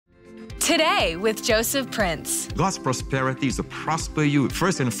Today with Joseph Prince. God's prosperity is to prosper you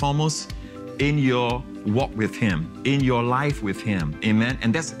first and foremost in your walk with Him, in your life with Him. Amen.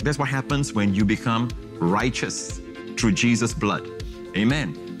 And that's what happens when you become righteous through Jesus' blood.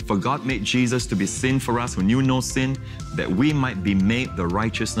 Amen. For God made Jesus to be sin for us who knew no sin, that we might be made the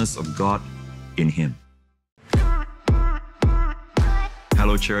righteousness of God in Him.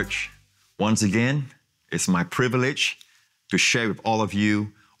 Hello, church. Once again, it's my privilege to share with all of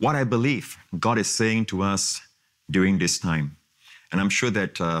you what I believe God is saying to us during this time. And I'm sure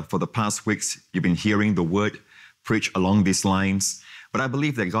that for the past weeks, you've been hearing the word preached along these lines. But I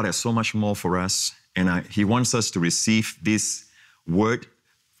believe that God has so much more for us. And He wants us to receive this word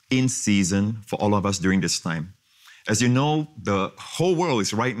in season for all of us during this time. As you know, the whole world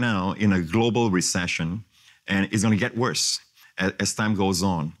is right now in a global recession, and it's going to get worse as time goes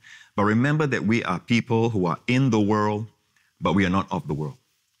on. But remember that we are people who are in the world, but we are not of the world.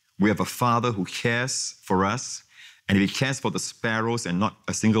 We have a Father who cares for us, and if He cares for the sparrows and not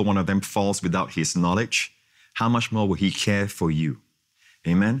a single one of them falls without His knowledge, how much more will He care for you?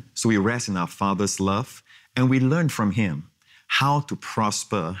 Amen? So we rest in our Father's love, and we learn from Him how to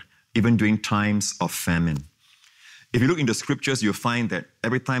prosper even during times of famine. If you look in the scriptures, you'll find that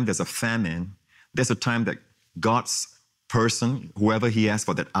every time there's a famine, there's a time that God's person, whoever He has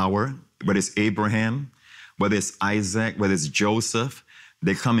for that hour, whether it's Abraham, whether it's Isaac, whether it's Joseph,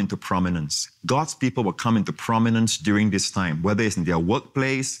 they come into prominence. God's people will come into prominence during this time, whether it's in their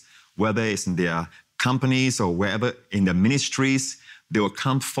workplace, whether it's in their companies or wherever in their ministries, they will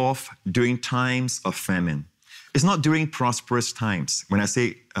come forth during times of famine. It's not during prosperous times. When I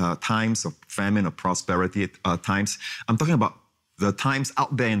say times of famine or prosperity times, I'm talking about the times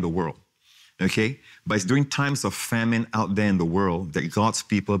out there in the world, okay? But it's during times of famine out there in the world that God's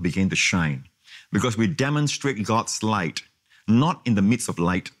people begin to shine, because we demonstrate God's light, not in the midst of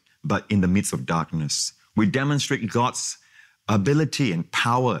light, but in the midst of darkness. We demonstrate God's ability and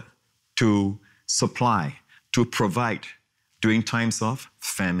power to supply, to provide during times of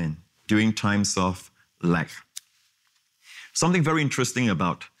famine, during times of lack. Something very interesting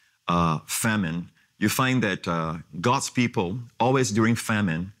about famine, you find that God's people, always during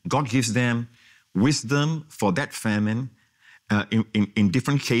famine, God gives them wisdom for that famine. In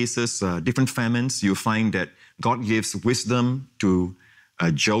different cases, different famines, you find that God gives wisdom to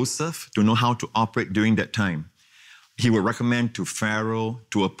Joseph to know how to operate during that time. He will recommend to Pharaoh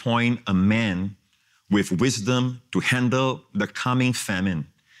to appoint a man with wisdom to handle the coming famine.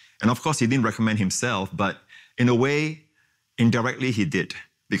 And of course, he didn't recommend himself, but in a way, indirectly he did,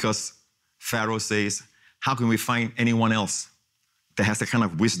 because Pharaoh says, how can we find anyone else that has the kind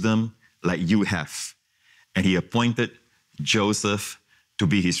of wisdom like you have? And he appointed Joseph to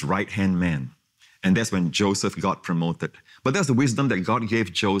be his right-hand man. And that's when Joseph got promoted. But that's the wisdom that God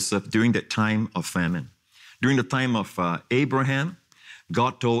gave Joseph during that time of famine. During the time of Abraham,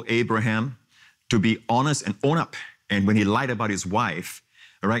 God told Abraham to be honest and own up. And when he lied about his wife,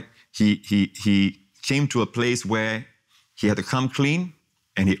 all right, he came to a place where he had to come clean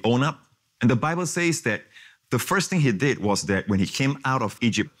and he owned up. And the Bible says that the first thing he did was that when he came out of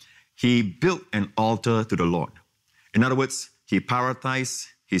Egypt, he built an altar to the Lord. In other words, he prioritized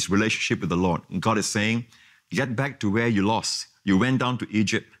his relationship with the Lord. And God is saying, get back to where you lost. You went down to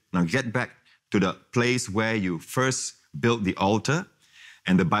Egypt. Now get back to the place where you first built the altar.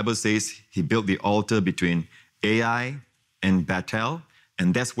 And the Bible says he built the altar between Ai and Bethel.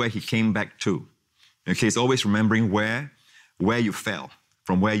 And that's where he came back to. Okay, it's always remembering where you fell,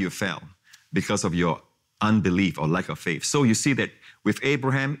 from where you fell, because of your unbelief or lack of faith. So you see that with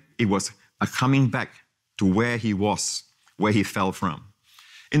Abraham, it was a coming back to where he was, where he fell from.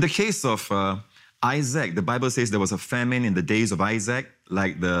 In the case of Isaac, the Bible says there was a famine in the days of Isaac,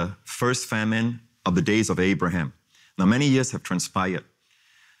 like the first famine of the days of Abraham. Now, many years have transpired.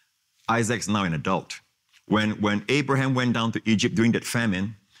 Isaac's now an adult. When Abraham went down to Egypt during that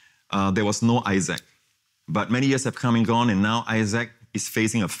famine, there was no Isaac. But many years have come and gone, and now Isaac is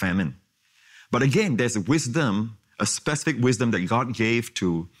facing a famine. But again, there's a wisdom, a specific wisdom that God gave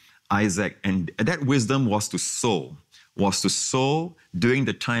to Isaac, and that wisdom was to sow during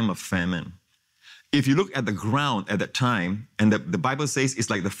the time of famine. If you look at the ground at that time, and the Bible says it's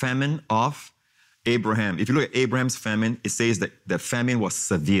like the famine of Abraham. If you look at Abraham's famine, it says that the famine was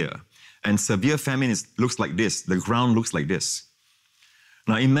severe. And severe famine looks like this. The ground looks like this.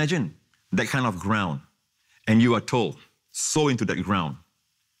 Now imagine that kind of ground, and you are told, sow into that ground.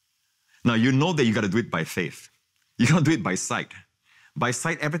 Now you know that you got to do it by faith. You can't do it by sight. By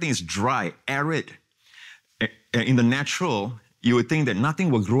sight, everything is dry, arid. In the natural, you would think that nothing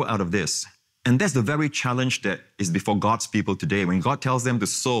will grow out of this. And that's the very challenge that is before God's people today. When God tells them to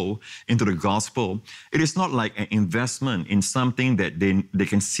sow into the gospel, it is not like an investment in something that they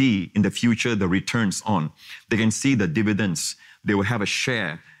can see in the future the returns on. They can see the dividends. They will have a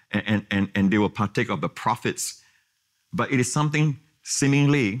share and they will partake of the profits. But it is something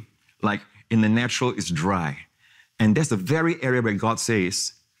seemingly like in the natural is dry. And that's the very area where God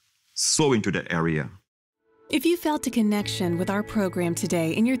says, sow into that area. If you felt a connection with our program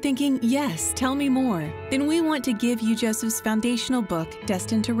today and you're thinking, yes, tell me more, then we want to give you Joseph's foundational book,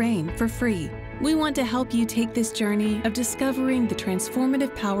 Destined to Reign, for free. We want to help you take this journey of discovering the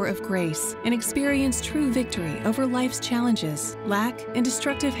transformative power of grace and experience true victory over life's challenges, lack, and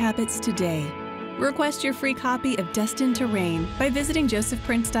destructive habits today. Request your free copy of Destined to Reign by visiting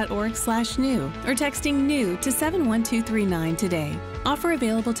josephprince.org/new or texting NEW to 71239 today. Offer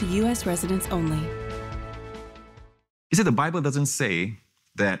available to U.S. residents only. You see, the Bible doesn't say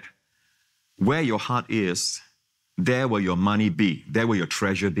that where your heart is, there will your money be, there will your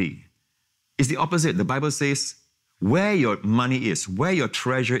treasure be. It's the opposite. The Bible says, where your money is, where your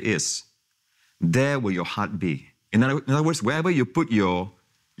treasure is, there will your heart be. In other words, wherever you put your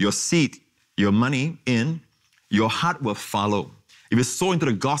seed, your money in, your heart will follow. If you sow into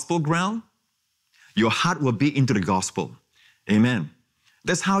the gospel ground, your heart will be into the gospel. Amen.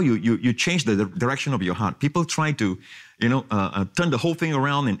 That's how you change the direction of your heart. People try to, turn the whole thing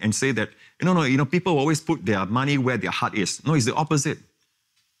around and say that, people always put their money where their heart is. No, it's the opposite.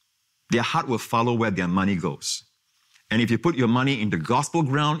 Their heart will follow where their money goes. And if you put your money in the gospel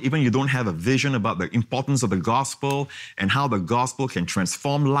ground, even you don't have a vision about the importance of the gospel and how the gospel can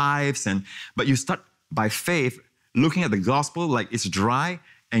transform lives, but you start by faith looking at the gospel like it's dry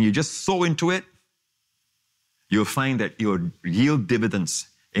and you just sow into it, you'll find that you'll yield dividends,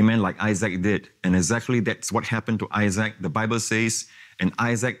 amen, like Isaac did. And exactly that's what happened to Isaac. The Bible says, and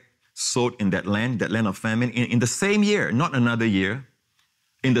Isaac sowed in that land of famine. In the same year, not another year,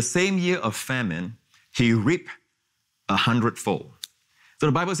 in the same year of famine, he reaped 100-fold. So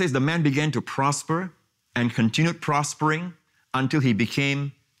the Bible says the man began to prosper and continued prospering until he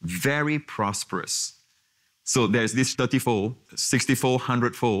became very prosperous. So there's this 30-fold, 60-fold,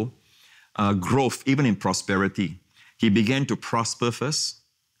 100-fold, growth, even in prosperity. He began to prosper first.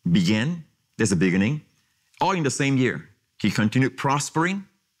 There's the beginning. All in the same year. He continued prospering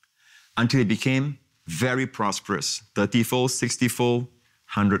until he became very prosperous. 30-fold, 60-fold,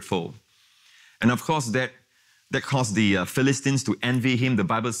 100-fold. And of course, that caused the Philistines to envy him. The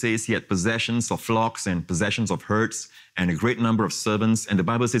Bible says he had possessions of flocks and possessions of herds and a great number of servants. And the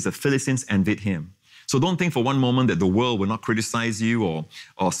Bible says the Philistines envied him. So don't think for one moment that the world will not criticize you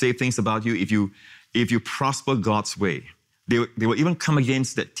or say things about you if you prosper God's way. They will even come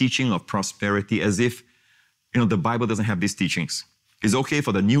against that teaching of prosperity as if, the Bible doesn't have these teachings. It's okay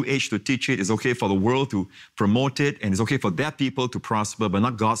for the new age to teach it. It's okay for the world to promote it. And it's okay for their people to prosper, but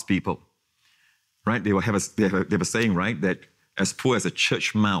not God's people. Right? They have a saying, right? That as poor as a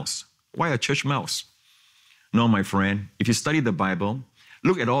church mouse. Why a church mouse? No, my friend. If you study the Bible,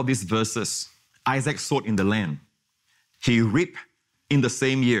 look at all these verses. Isaac sowed in the land. He reaped in the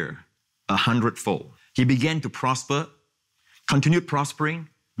same year 100-fold. He began to prosper, continued prospering,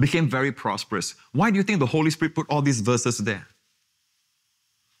 became very prosperous. Why do you think the Holy Spirit put all these verses there?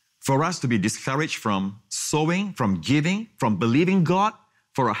 For us to be discouraged from sowing, from giving, from believing God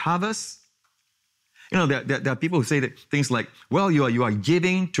for a harvest. There are people who say that things like, well, you are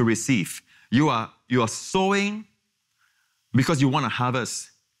giving to receive. You are sowing because you want a harvest.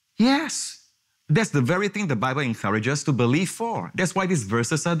 Yes. That's the very thing the Bible encourages us to believe for. That's why these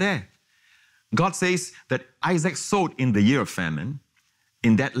verses are there. God says that Isaac sowed in the year of famine,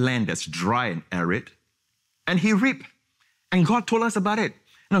 in that land that's dry and arid, and he reaped. And God told us about it.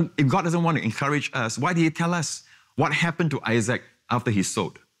 If God doesn't want to encourage us, why did he tell us what happened to Isaac after he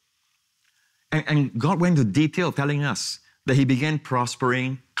sowed? And God went into detail telling us that he began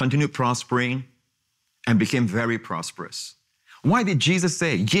prospering, continued prospering, and became very prosperous. Why did Jesus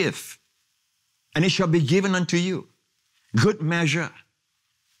say, give, and it shall be given unto you? Good measure,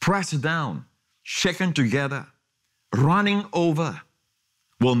 pressed down, shaken together, running over,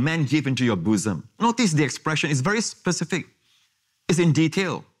 will men give into your bosom. Notice the expression is very specific. It's in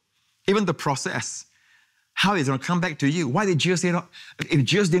detail. Even the process, how it's going to come back to you. Why did Jesus say that? If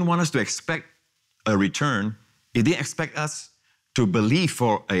Jesus didn't want us to expect a return, he didn't expect us to believe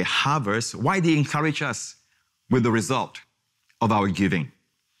for a harvest, why did he encourage us with the result of our giving?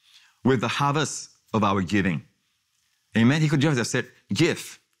 With the harvest of our giving. Amen? He could just have said,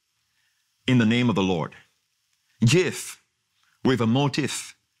 give in the name of the Lord. Give with a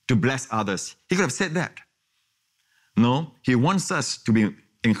motive to bless others. He could have said that. No, he wants us to be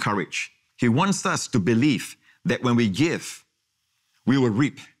encouraged. He wants us to believe that when we give, we will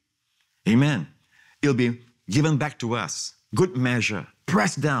reap. Amen. It'll be given back to us. Good measure,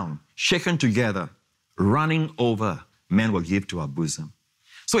 pressed down, shaken together, running over, men will give to our bosom.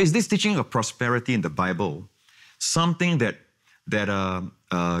 So is this teaching of prosperity in the Bible something that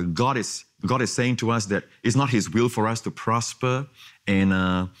God is saying to us that it's not His will for us to prosper, and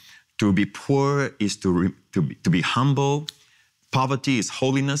to be poor is to be humble? Poverty is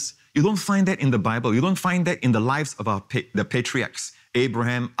holiness. You don't find that in the Bible. You don't find that in the lives of the patriarchs,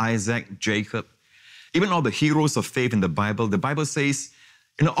 Abraham, Isaac, Jacob. Even all the heroes of faith in the Bible says,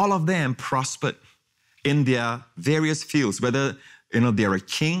 all of them prospered in their various fields. Whether, they're a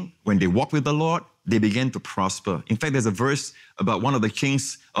king, when they walk with the Lord, they began to prosper. In fact, there's a verse about one of the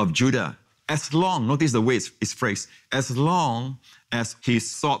kings of Judah. As long, notice the way it's phrased, as long as he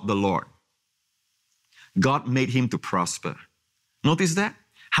sought the Lord, God made him to prosper. Notice that?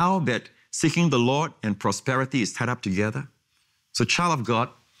 How that seeking the Lord and prosperity is tied up together. So, child of God,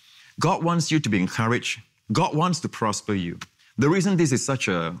 God wants you to be encouraged. God wants to prosper you. The reason this is such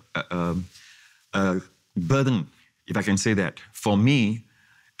a burden, if I can say that, for me,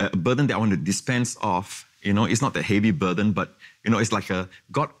 a burden that I want to dispense of, it's not a heavy burden, but, it's like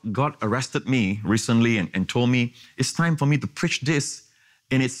God arrested me recently and told me it's time for me to preach this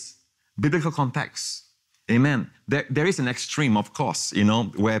in its biblical context. Amen. There is an extreme, of course,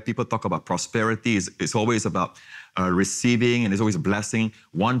 where people talk about prosperity. It's always about receiving, and it's always blessing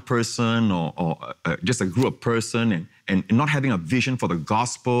one person or just a group of person, and not having a vision for the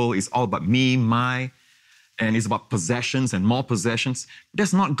gospel. It's all about me, my, and it's about possessions and more possessions.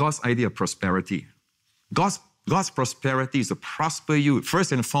 That's not God's idea of prosperity. God's prosperity is to prosper you,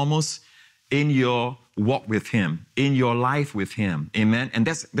 first and foremost, in your walk with Him, in your life with Him. Amen. And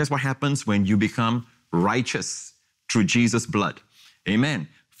that's what happens when you become righteous through Jesus' blood. Amen.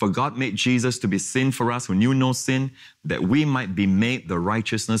 For God made Jesus to be sin for us who knew no sin, that we might be made the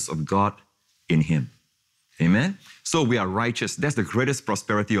righteousness of God in Him. Amen. So we are righteous. That's the greatest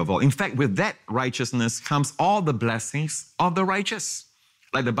prosperity of all. In fact, with that righteousness comes all the blessings of the righteous.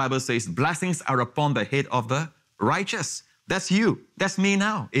 Like the Bible says, blessings are upon the head of the righteous. That's you. That's me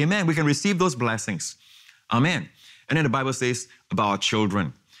now. Amen. We can receive those blessings. Amen. And then the Bible says about our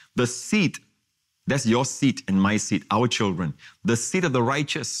children, the seed, that's your seed and my seed, our children. The seed of the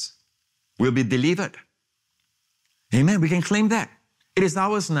righteous will be delivered. Amen. We can claim that. It is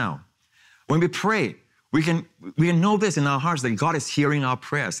ours now. When we pray, we can know this in our hearts that God is hearing our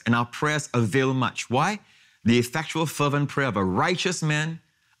prayers, and our prayers avail much. Why? The effectual, fervent prayer of a righteous man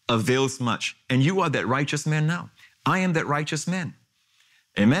avails much. And you are that righteous man now. I am that righteous man.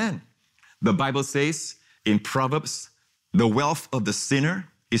 Amen. The Bible says in Proverbs, the wealth of the sinner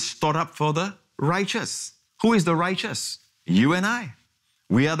is stored up for the righteous. Who is the righteous? You and I.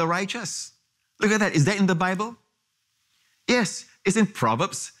 We are the righteous. Look at that. Is that in the Bible? Yes, it's in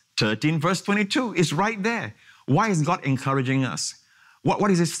Proverbs 13 verse 22. It's right there. Why is God encouraging us?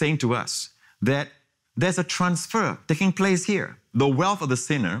 What is He saying to us? That there's a transfer taking place here. The wealth of the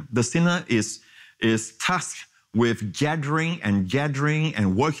sinner is tasked with gathering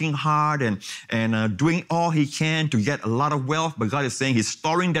and working hard and doing all he can to get a lot of wealth. But God is saying He's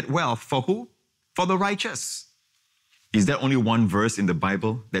storing that wealth for who? For the righteous. Is there only one verse in the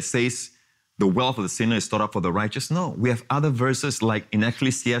Bible that says the wealth of the sinner is stored up for the righteous? No. We have other verses like in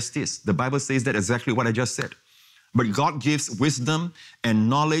Ecclesiastes. The Bible says that exactly what I just said. But God gives wisdom and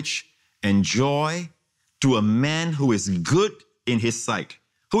knowledge and joy to a man who is good in His sight.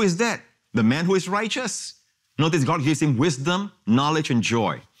 Who is that? The man who is righteous. Notice God gives him wisdom, knowledge, and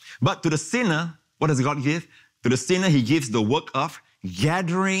joy. But to the sinner, what does God give? To the sinner, He gives the work of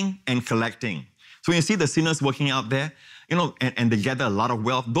gathering and collecting. So when you see the sinners working out there, and they gather a lot of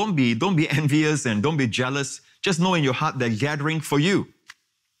wealth, don't be envious and don't be jealous. Just know in your heart they're gathering for you.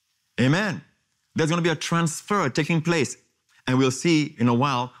 Amen. There's going to be a transfer taking place. And we'll see in a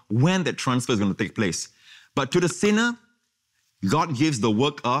while when that transfer is going to take place. But to the sinner, God gives the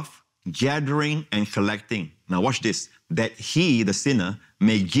work of gathering and collecting. Now watch this. That he, the sinner,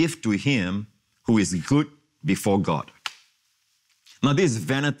 may give to him who is good before God. Now this is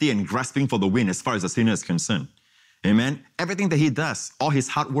vanity and grasping for the wind as far as the sinner is concerned. Amen. Everything that he does, all his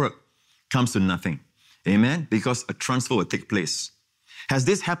hard work, comes to nothing. Amen. Because a transfer will take place. Has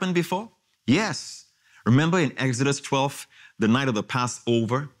this happened before? Yes. Remember in Exodus 12, the night of the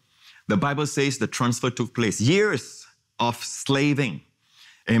Passover, the Bible says the transfer took place. Years of slaving,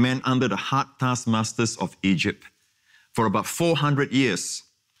 amen, under the hard taskmasters of Egypt. For about 400 years,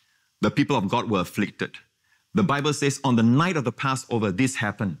 the people of God were afflicted. The Bible says on the night of the Passover, this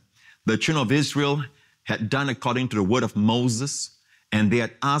happened. The children of Israel had done according to the word of Moses, and they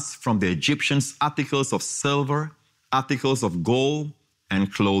had asked from the Egyptians articles of silver, articles of gold,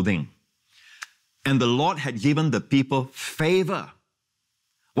 and clothing. And the Lord had given the people favor.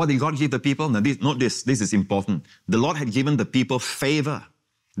 What did God give the people? Now, note this is important. The Lord had given the people favor.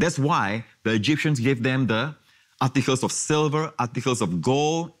 That's why the Egyptians gave them the articles of silver, articles of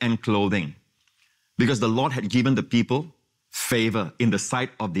gold, and clothing. Because the Lord had given the people favor in the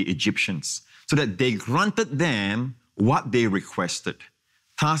sight of the Egyptians, so that they granted them what they requested.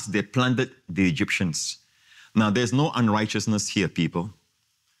 Thus, they plundered the Egyptians. Now, there's no unrighteousness here, people.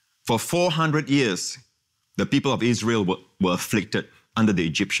 For 400 years, the people of Israel were afflicted under the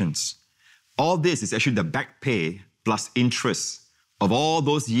Egyptians. All this is actually the back pay plus interest of all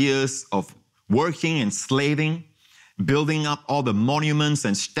those years of working and slaving, building up all the monuments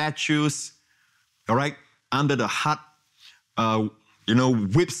and statues, all right, under the hot,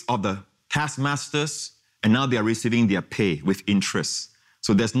 whips of the taskmasters, and now they are receiving their pay with interest.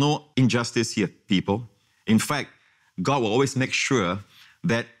 So there's no injustice here, people. In fact, God will always make sure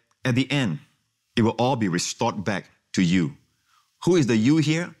that at the end, it will all be restored back to you. Who is the you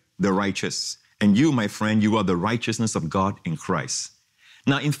here? The righteous. And you, my friend, you are the righteousness of God in Christ.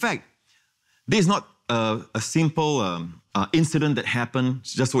 Now, in fact, this is not a simple incident that happened,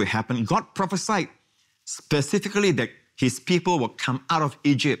 just so it happened. God prophesied specifically that his people will come out of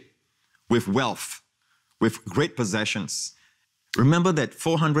Egypt with wealth, with great possessions. Remember that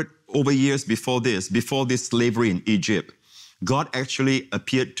 400 over years before this slavery in Egypt, God actually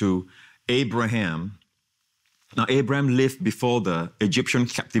appeared to Abraham. Now, Abraham lived before the Egyptian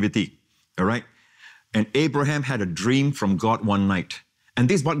captivity, all right? And Abraham had a dream from God one night. And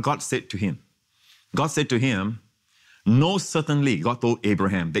this is what God said to him. God said to him, "Know certainly," God told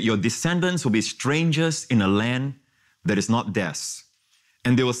Abraham, "that your descendants will be strangers in a land that is not theirs.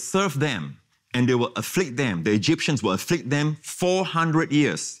 And they will serve them, and they will afflict them." The Egyptians will afflict them 400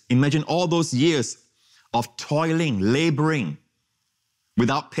 years. Imagine all those years of toiling, laboring,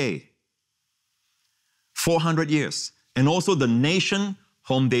 without pay. 400 years. And also the nation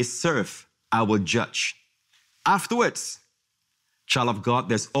whom they serve, I will judge. Afterwards, child of God,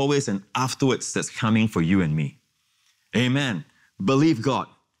 there's always an afterwards that's coming for you and me. Amen. Believe God.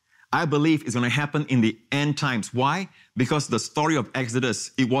 I believe it's going to happen in the end times. Why? Because the story of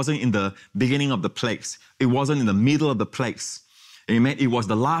Exodus, it wasn't in the beginning of the plagues. It wasn't in the middle of the plagues. Amen. It was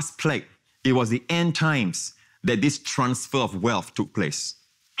the last plague. It was the end times that this transfer of wealth took place.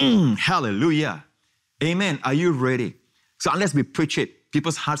 Hallelujah. Amen. Are you ready? So unless we preach it,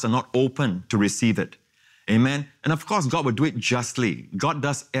 people's hearts are not open to receive it. Amen. And of course, God will do it justly. God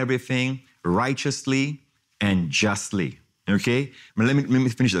does everything righteously and justly. Okay? Let me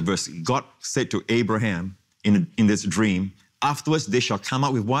finish the verse. God said to Abraham in this dream, afterwards they shall come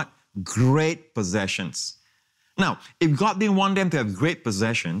out with what? Great possessions. Now, if God didn't want them to have great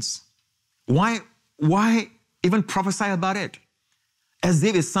possessions, why even prophesy about it? As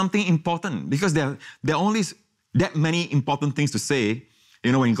if it's something important, because there are only that many important things to say.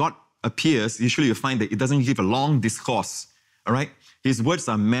 You know, when God appears, usually you find that it doesn't give a long discourse, all right? His words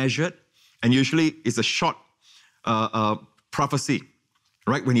are measured, and usually it's a short prophecy,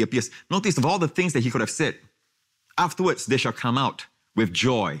 right, when he appears. Notice of all the things that he could have said, afterwards they shall come out with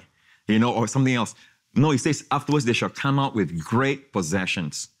joy, or something else. No, he says afterwards they shall come out with great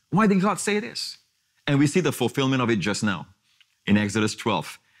possessions. Why did God say this? And we see the fulfillment of it just now in Exodus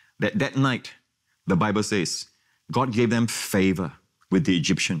 12, that night, the Bible says, God gave them favor with the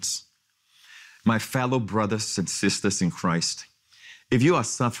Egyptians. My fellow brothers and sisters in Christ, if you are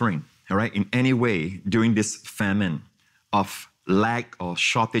suffering, all right, in any way during this famine of lack or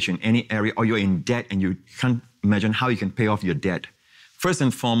shortage in any area, or you're in debt and you can't imagine how you can pay off your debt, first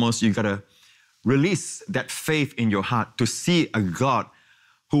and foremost, you got to release that faith in your heart to see a God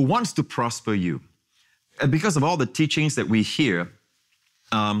who wants to prosper you. Because of all the teachings that we hear,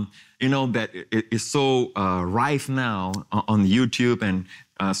 that it is so rife now on YouTube and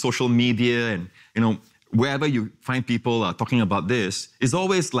social media, and wherever you find people talking about this, it's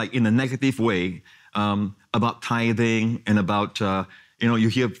always like in a negative way about tithing and about you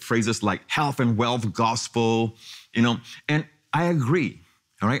hear phrases like health and wealth gospel, and I agree.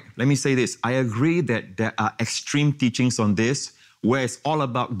 All right, let me say this: I agree that there are extreme teachings on this, where it's all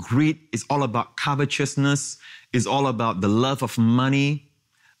about greed, it's all about covetousness, it's all about the love of money.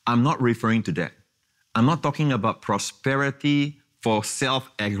 I'm not referring to that. I'm not talking about prosperity for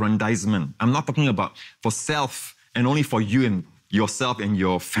self-aggrandizement. I'm not talking about for self and only for you and yourself and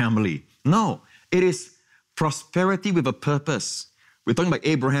your family. No, it is prosperity with a purpose. We're talking about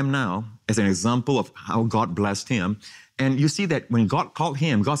Abraham now as an example of how God blessed him. And you see that when God called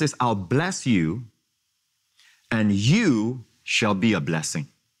him, God says, I'll bless you and you shall be a blessing.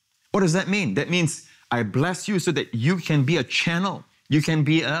 What does that mean? That means I bless you so that you can be a channel. You can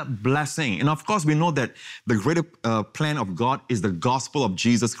be a blessing. And of course, we know that the greater plan of God is the gospel of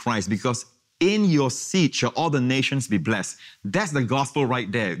Jesus Christ, because in your seed shall all the nations be blessed. That's the gospel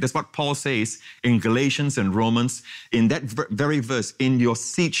right there. That's what Paul says in Galatians and Romans. In that very verse, in your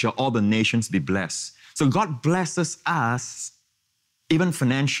seed shall all the nations be blessed. So God blesses us, even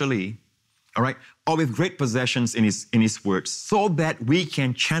financially, all right, or with great possessions in His word, so that we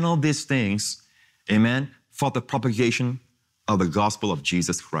can channel these things, amen, for the propagation of the gospel of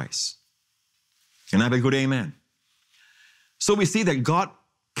Jesus Christ. Can I have a good amen? So we see that God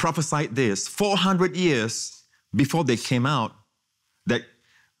prophesied this 400 years before they came out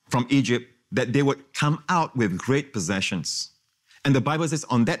from Egypt, that they would come out with great possessions. And the Bible says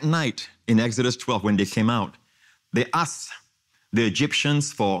on that night in Exodus 12, when they came out, they asked the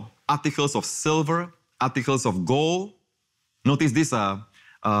Egyptians for articles of silver, articles of gold. Notice these are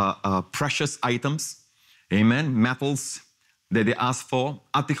precious items, amen, metals that they asked for,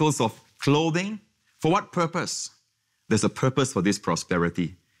 articles of clothing. For what purpose? There's a purpose for this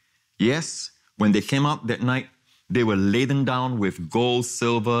prosperity. Yes, when they came out that night, they were laden down with gold,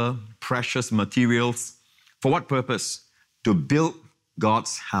 silver, precious materials. For what purpose? To build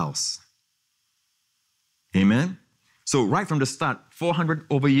God's house. Amen? So right from the start, 400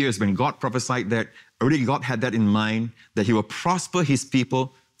 over years, when God prophesied that, already God had that in mind, that He will prosper His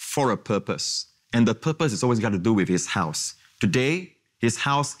people for a purpose. And the purpose has always got to do with His house. Today, His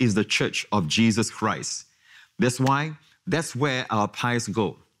house is the church of Jesus Christ. That's where our tithes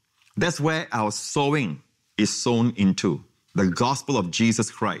go. That's where our sowing is sown into, the gospel of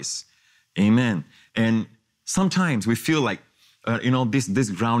Jesus Christ. Amen. And sometimes we feel like, this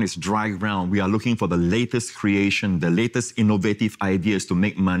ground is dry ground. We are looking for the latest creation, the latest innovative ideas to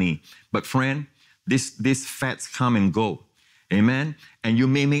make money. But friend, these fads come and go. Amen. And you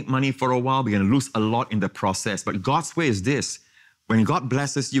may make money for a while, but you're going to lose a lot in the process. But God's way is this. When God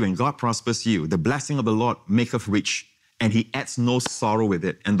blesses you and God prospers you, the blessing of the Lord maketh rich, and He adds no sorrow with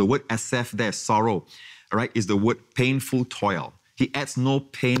it. And the word asaph there, sorrow, right, is the word painful toil. He adds no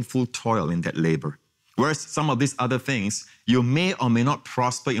painful toil in that labor. Whereas some of these other things, you may or may not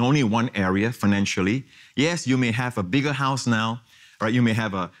prosper in only one area financially. Yes, you may have a bigger house now, right? You may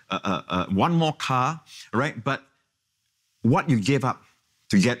have one more car, right? But what you gave up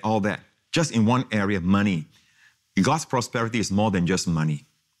to get all that, just in one area, money. God's prosperity is more than just money.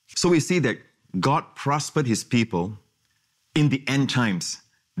 So we see that God prospered His people in the end times.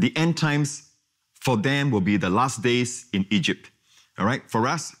 The end times for them will be the last days in Egypt. All right? For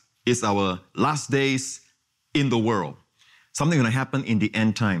us, it's our last days in the world. Something going to happen in the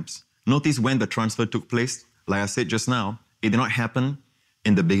end times. Notice when the transfer took place. Like I said just now, it did not happen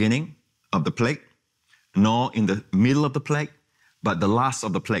in the beginning of the plague, nor in the middle of the plague, but the last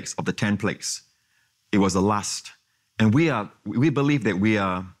of the plagues, of the 10 plagues. It was the last. And we believe that we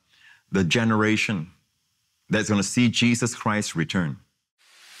are the generation that's going to see Jesus Christ return.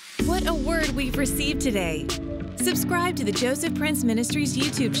 What a word we've received today. Subscribe to the Joseph Prince Ministries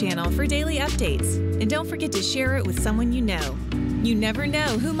YouTube channel for daily updates. And don't forget to share it with someone you know. You never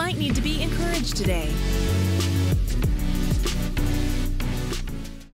know who might need to be encouraged today.